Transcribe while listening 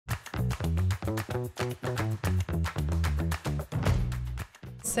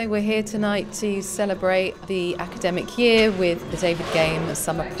So we're here tonight to celebrate the academic year with the David Game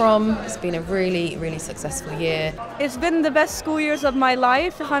Summer Prom. It's been a really, really successful year. It's been the best school years of my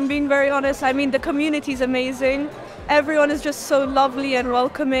life, if I'm being very honest. I mean, the community's amazing. Everyone is just so lovely and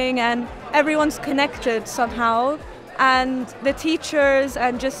welcoming, and everyone's connected somehow. And the teachers,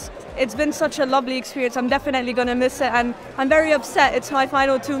 and just, it's been such a lovely experience. I'm definitely going to miss it, and I'm very upset. It's my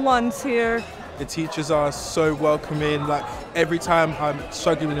final 2 months here. The teachers are so welcoming. Like, every time I'm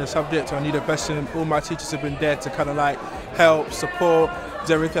struggling with a subject or I need a question, all my teachers have been there to kind of like help, support,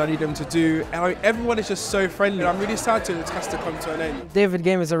 do everything I need them to do. And everyone is just so friendly. I'm really sad it has to come to an end. David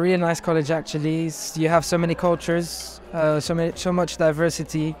Game is a really nice college actually. You have so many cultures, so much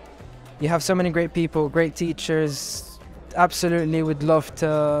diversity. You have so many great people, great teachers. Absolutely would love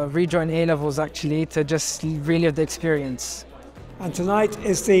to rejoin A-levels actually, to just relive the experience. And tonight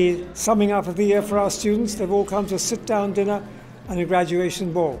is the summing up of the year for our students. They've all come to a sit-down dinner and a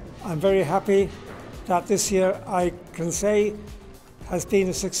graduation ball. I'm very happy that this year, I can say, has been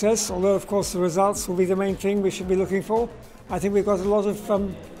a success, although of course the results will be the main thing we should be looking for. I think we've got a lot of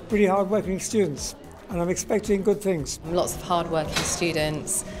pretty hard-working students, and I'm expecting good things. Lots of hard-working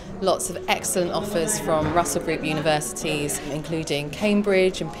students, lots of excellent offers from Russell Group universities, including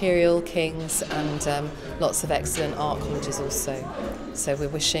Cambridge, Imperial, King's, and lots of excellent art colleges also. So we're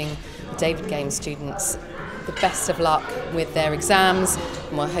wishing the David Game students the best of luck with their exams,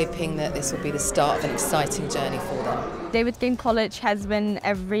 and we're hoping that this will be the start of an exciting journey for them. David Game College has been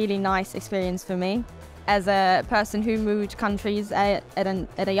a really nice experience for me as a person who moved countries at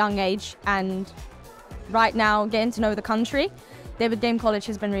a young age, and right now getting to know the country. David Game College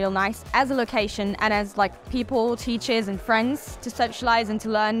has been real nice as a location, and as like people, teachers and friends to socialise and to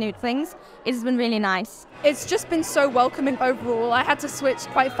learn new things. It's been really nice. It's just been so welcoming overall. I had to switch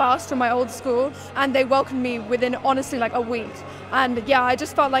quite fast from my old school, and they welcomed me within honestly like a week. And yeah, I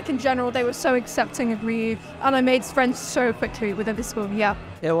just felt like in general they were so accepting of me, and I made friends so quickly within the school, yeah.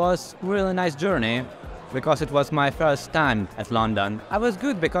 It was a really nice journey because it was my first time at London. I was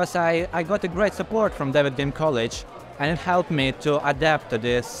good because I got a great support from David Game College, and it helped me to adapt to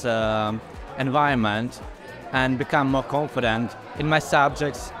this environment and become more confident in my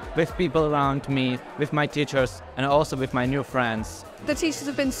subjects, with people around me, with my teachers, and also with my new friends. The teachers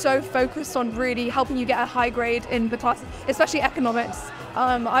have been so focused on really helping you get a high grade in the class, especially economics.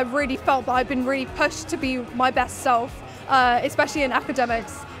 I've really felt that I've been really pushed to be my best self, especially in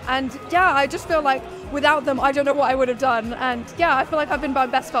academics. And yeah, I just feel like without them, I don't know what I would have done. And yeah, I feel like I've been my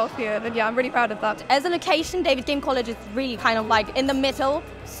best self here. And yeah, I'm really proud of that. As a location, David Game College is really kind of like in the middle.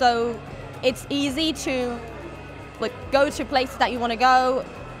 So it's easy to like go to places that you want to go.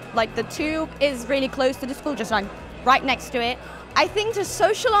 Like the tube is really close to the school, just like right next to it. I think to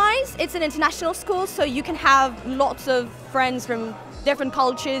socialize, it's an international school, so you can have lots of friends from different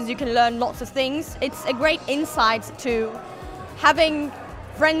cultures. You can learn lots of things. It's a great insight to having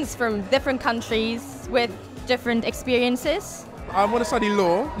friends from different countries with different experiences. I want to study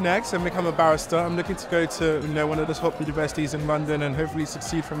law next and become a barrister. I'm looking to go to one of the top universities in London and hopefully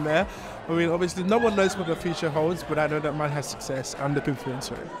succeed from there. I mean, obviously no one knows what the future holds, but I know that mine has success. I'm looking forward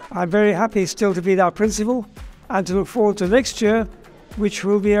to it. I'm very happy still to be our principal and to look forward to next year, which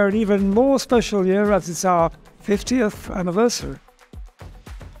will be an even more special year as it's our 50th anniversary.